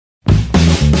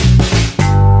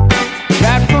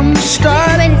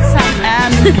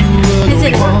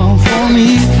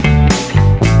me.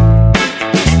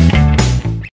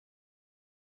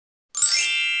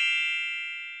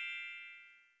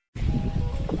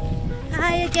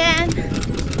 Hi again.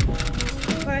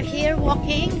 We're here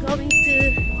walking, going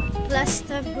to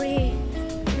Glastonbury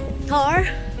Tor.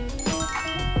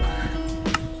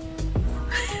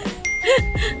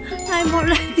 I'm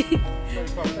already.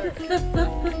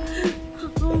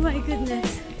 Oh my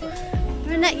goodness.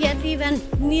 We're not yet even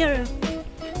near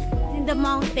in the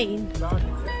mountain.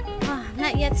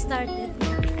 Not yet started.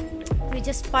 We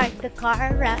just parked the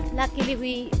car. Luckily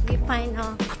we find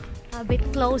a bit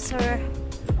closer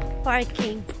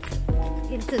parking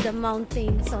into the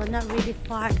mountain, so not really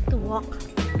far to walk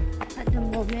at the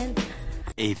moment.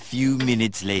 A few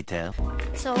minutes later.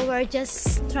 So we're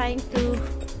just trying to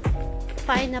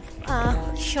find a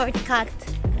shortcut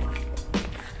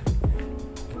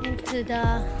into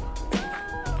the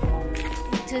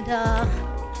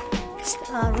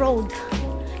road,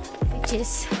 which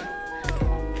is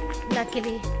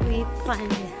luckily we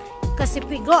find it, because if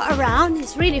we go around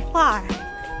it's really far.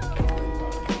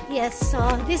 Yes, so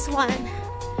this one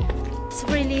is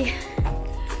really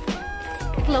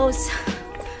close.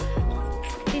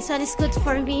 This one is good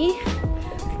for me.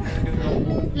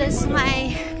 Plus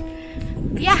my,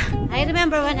 I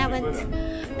remember when I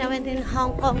went in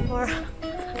Hong Kong for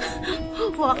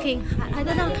walking. I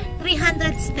don't know,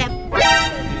 300 steps.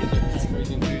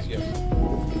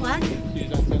 What?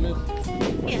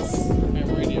 Yes.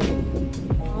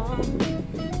 Oh.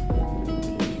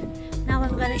 Now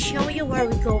I'm gonna show you where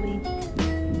we're going.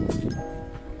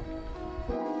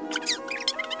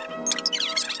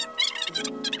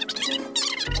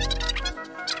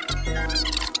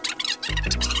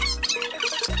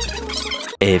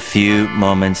 A few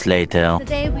moments later.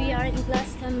 Today we are in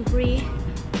Glastonbury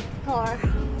Tor.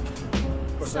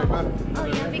 So, oh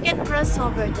yeah, we can cross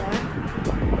over there.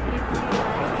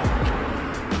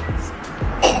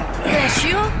 Bless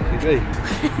you. Yeah,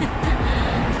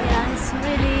 it's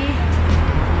really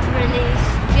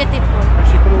beautiful.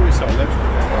 Actually, you can always sell them.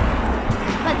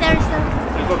 But there's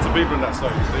lots of people on that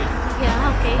side, you see.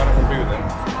 Yeah, okay. I don't want to be with them.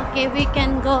 Okay, we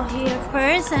can go here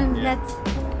first and let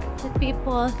the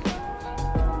people.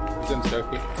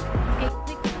 Okay.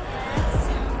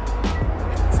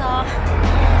 So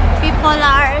people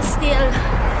are still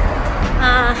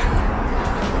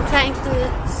trying to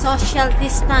social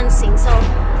distancing. So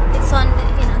it's on.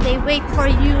 They wait for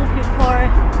you before.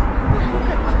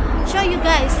 Show you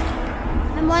guys.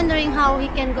 I'm wondering how he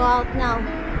can go out now.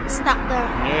 Stuck there.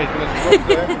 Yeah, he's gonna drop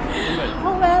there.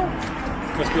 Oh well.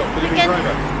 Must be up for the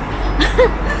driver.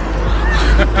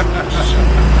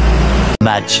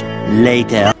 Much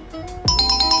later.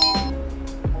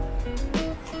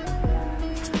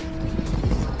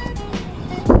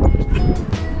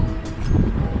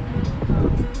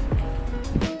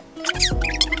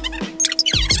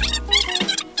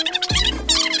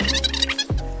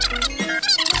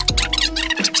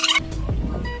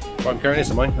 I'm carrying this,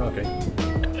 am I? Okay.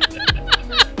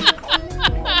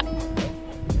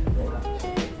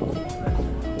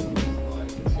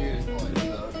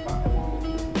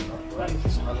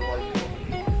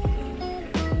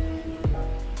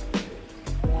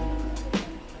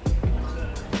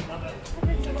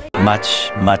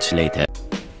 Much later.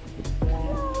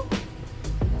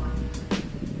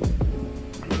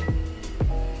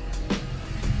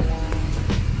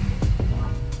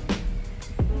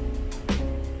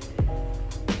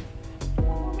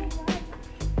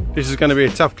 This is going to be a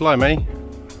tough climb, eh?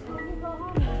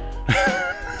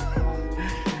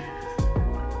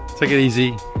 Take it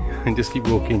easy and just keep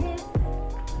walking.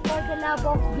 For the love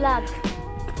of vlog.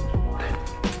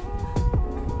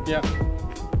 Yeah.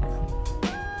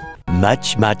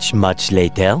 Much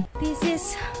later. This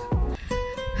is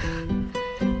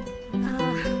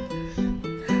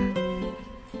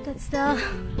that's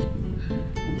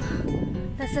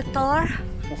the Tor.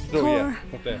 Tor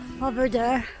up there. over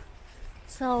there.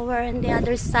 So we're on the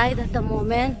other side at the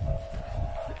moment.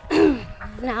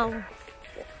 Now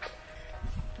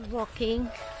walking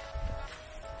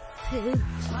to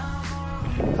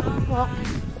walk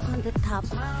on the top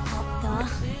of the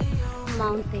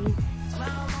mountain.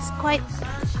 It's quite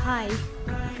high,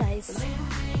 guys.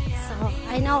 So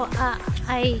I know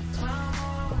I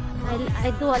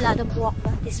do a lot of walk,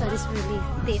 but this one is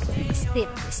really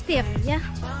steep. Yeah.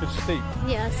 It's steep.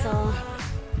 Yeah. So,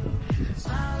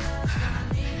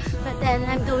 but then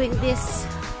I'm doing this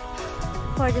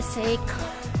for the sake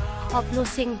of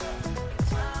losing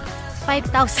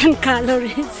 5,000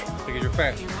 calories. Because you're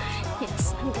fat.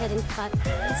 Yes, I'm getting fat.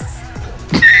 Yes.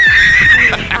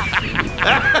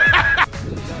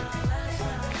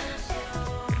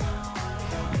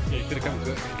 Yeah, you could have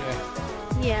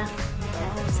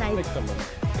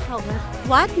over.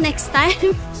 What? Next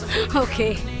time?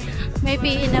 Okay.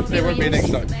 Maybe in a few There won't be years.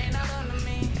 next time.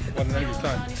 One next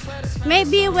time.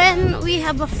 Maybe when we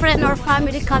have a friend or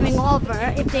family coming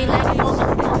over, if they like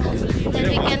Bogota, then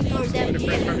we can tour them When a friend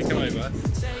here. family come over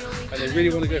and they really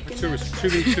want to go for too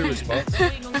many tourist spots, we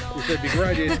said it'd be a great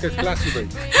idea to go to Glastonbury.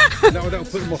 That'll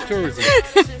put them off tourism.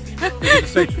 Because to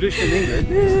say traditional England,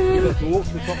 you have to walk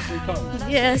to the top 3 times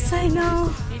Yes, I know.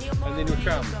 and then you're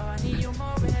charmed. I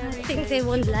think they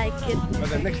won't like it. But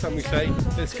then next time we say,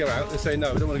 let's go out, they say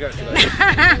no, we don't want to go today.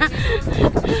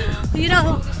 You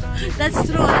know, that's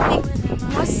true. I think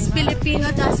most Filipino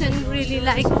doesn't really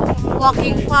like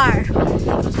walking far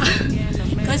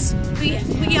because we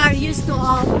are used to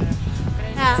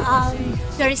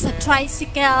there is a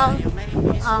tricycle, a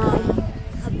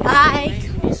bike,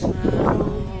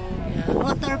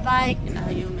 motorbike.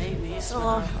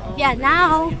 So yeah,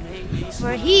 now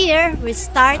we're here. We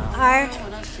start our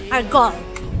goal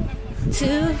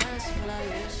to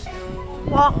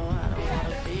walk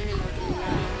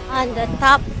on the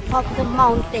top of the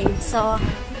mountain. So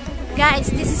guys,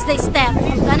 this is the step.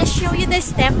 I'm gonna show you the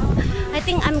step. I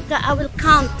think I will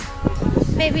count.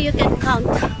 Maybe you can count.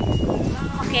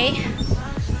 Okay.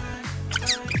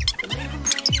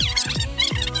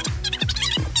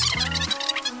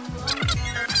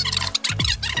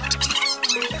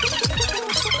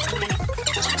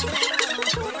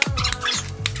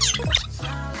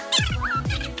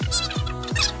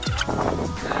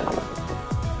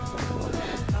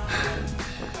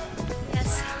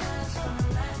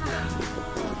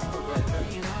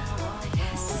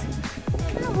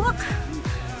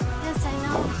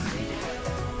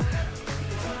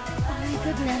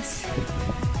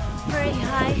 Very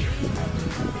high.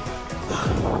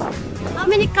 How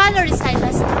many calories I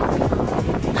lost?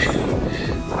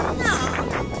 No,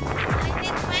 I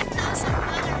did 5,000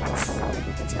 calories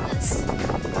just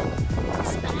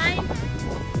this time.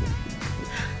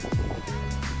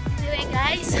 Anyway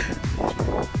guys,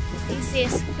 this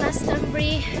is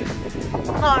Glastonbury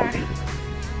Tor.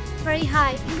 Very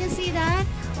high. Can you see that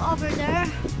over there?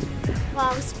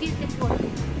 Wow, it's beautiful.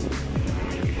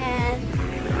 And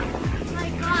my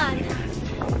God,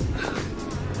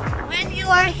 when you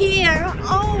are here,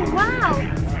 oh wow,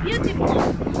 beautiful.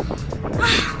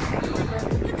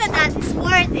 Look at that, it's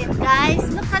worth it, guys.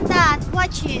 Look at that,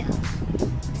 watch it.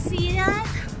 See that?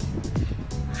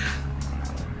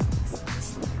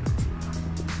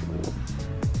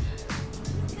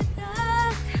 Look at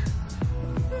that.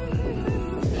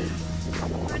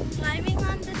 We're climbing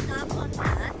on the top of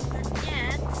that, not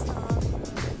yet, so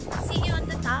see you on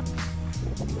the top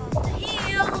of the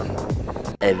hill.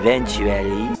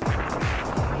 Eventually.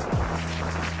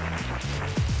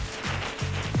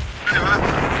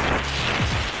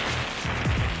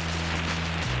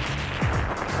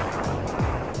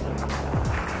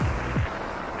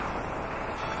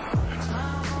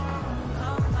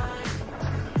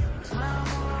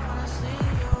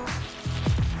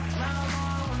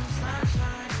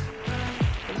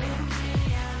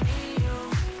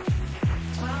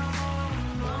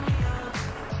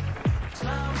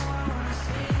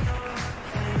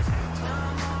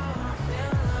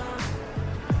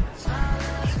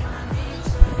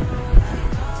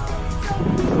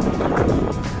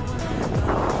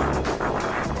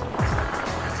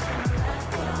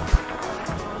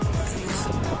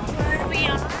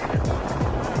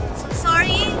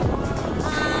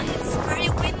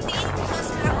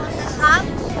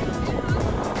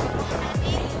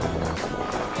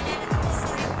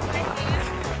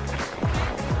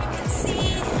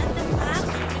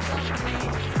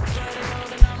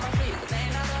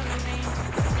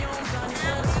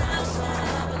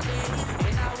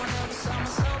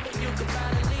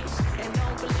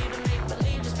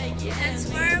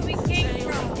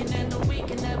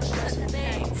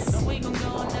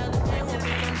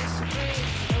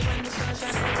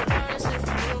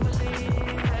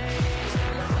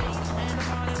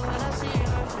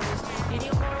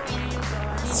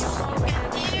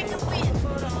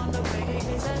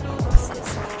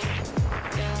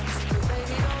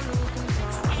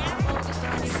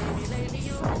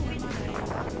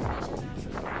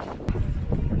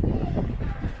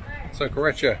 So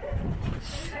Kuracha,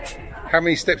 how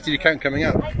many steps did you count coming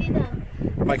up? I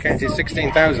didn't. I counted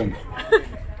 16,000.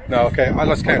 No, okay, I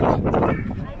lost count. I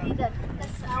didn't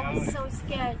because I was so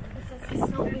scared because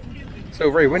it's so windy.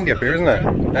 So very windy up here, isn't it?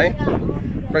 Eh? Yeah.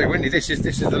 Very windy. This is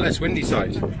the less windy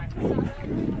side.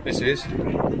 This is. Sorry,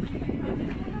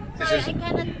 I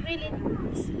cannot really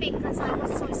speak because I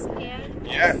was so scared.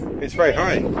 Yeah, it's very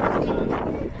high. You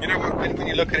know what? When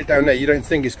you look at it down there, you don't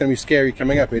think it's going to be scary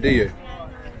coming up here, do you?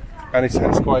 And it's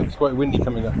quite windy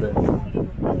coming up there.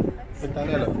 Look down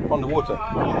there, look, on the water.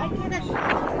 Yeah, I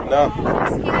cannot. No.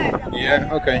 I'm scared. Yeah,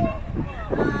 okay. I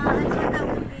thought I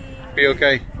would Be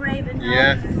okay. brave enough.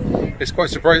 Yeah. It's quite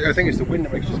surprising. I think it's the wind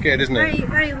that makes you scared, isn't it?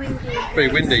 Very windy. Very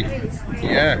windy. It's really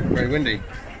scary. Yeah, very windy.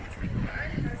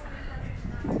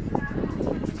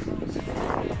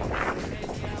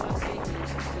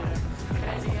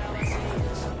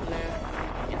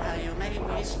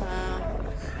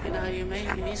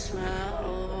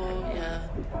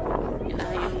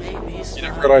 You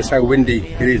don't realise how windy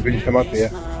it is when you come up here.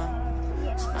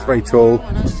 It's very tall.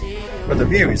 But the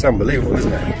view is unbelievable,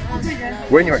 isn't it?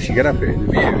 When you actually get up here, the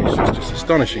view is just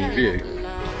astonishing view.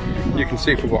 You can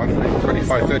see for what, I don't know,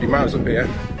 25, 30 miles up here.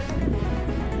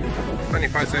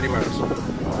 25, 30 miles.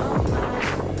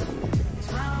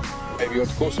 Maybe you ought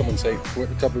to call someone and say, we're at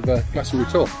the top of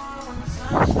Glastonbury Tor.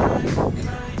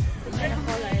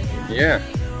 Yeah.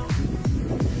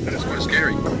 That is quite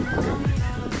scary.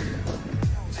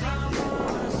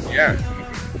 Yeah.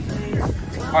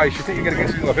 I should think you're going to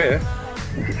get something up here.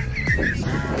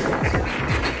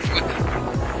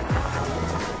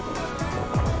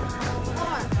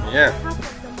 Yeah.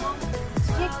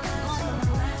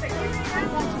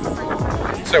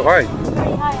 So high.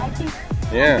 Very high. I think.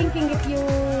 Yeah. I'm thinking if you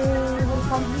will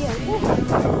come here.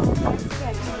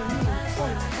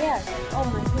 Yeah. Oh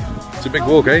my goodness. It's a big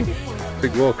walk, eh?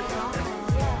 Big walk.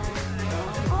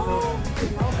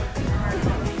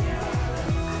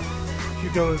 You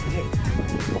go over here.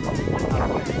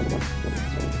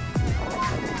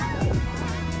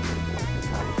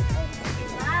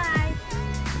 Bye.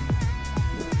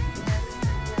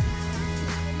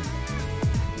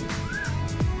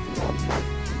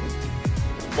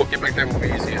 Walking back down will be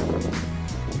easier.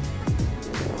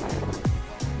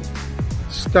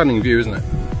 Stunning view, isn't it?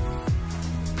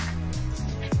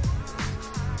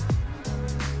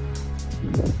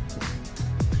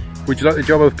 Would you like the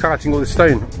job of carting all the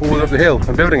stone all up the hill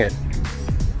and building it?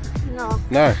 No.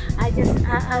 No.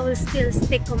 I will still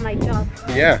stick on my job.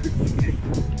 Yeah.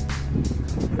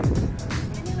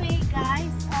 Anyway,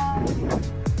 guys.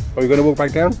 Are we going to walk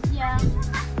back down? Yeah.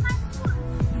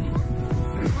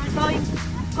 We're going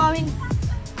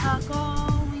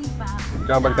back.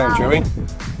 Going back down, shall we?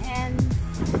 And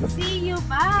see you.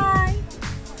 Bye.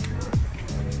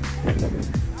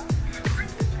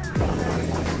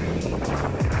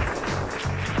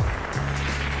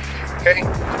 Okay.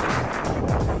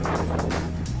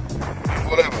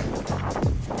 Whatever.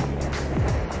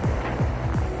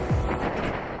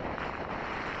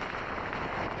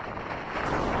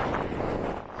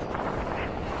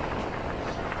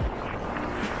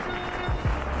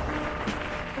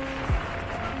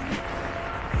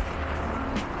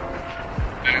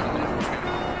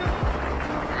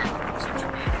 Such a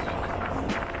beautiful.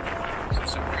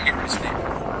 Such a very steep.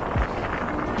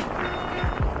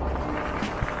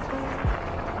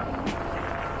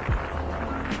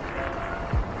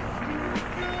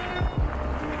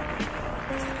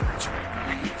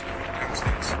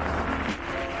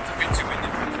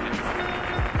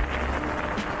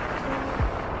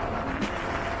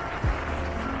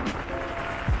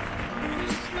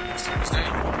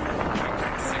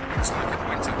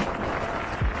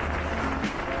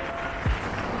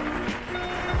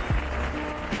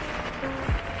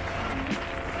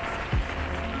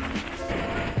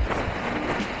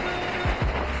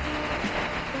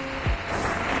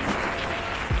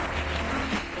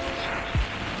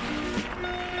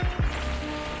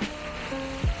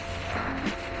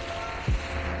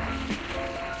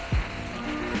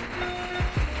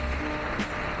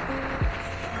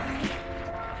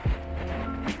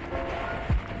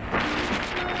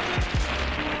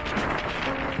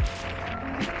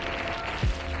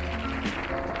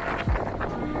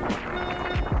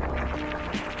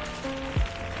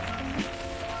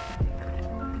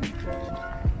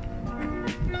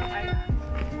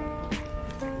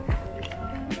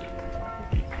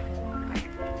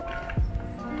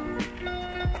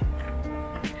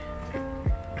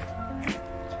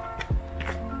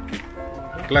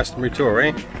 Glastonbury Tor,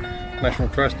 eh? National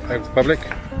Trust, open to the public.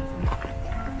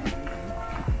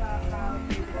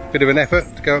 Bit of an effort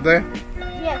to go up there.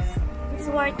 Yes, it's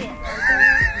worth it.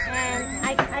 And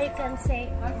I can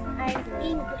say I'm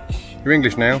English. You're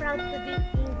English now? Proud to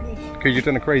be English. Because you've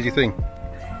done a crazy thing.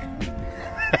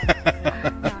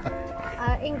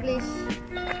 English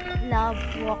love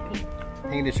walking.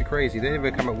 English are crazy. They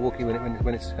never come out walking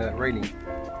when it's raining.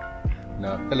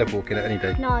 No, they love walking any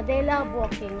day. No, they love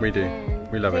walking. We do.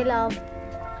 We love it. They love,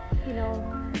 you know,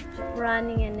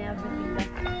 running and everything. But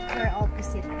we're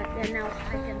opposite. But then now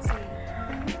I can say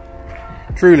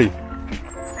Truly.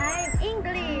 I'm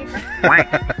English.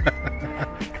 I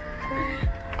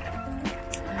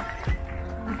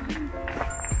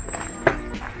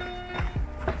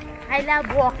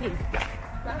love walking.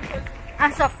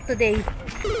 As of today.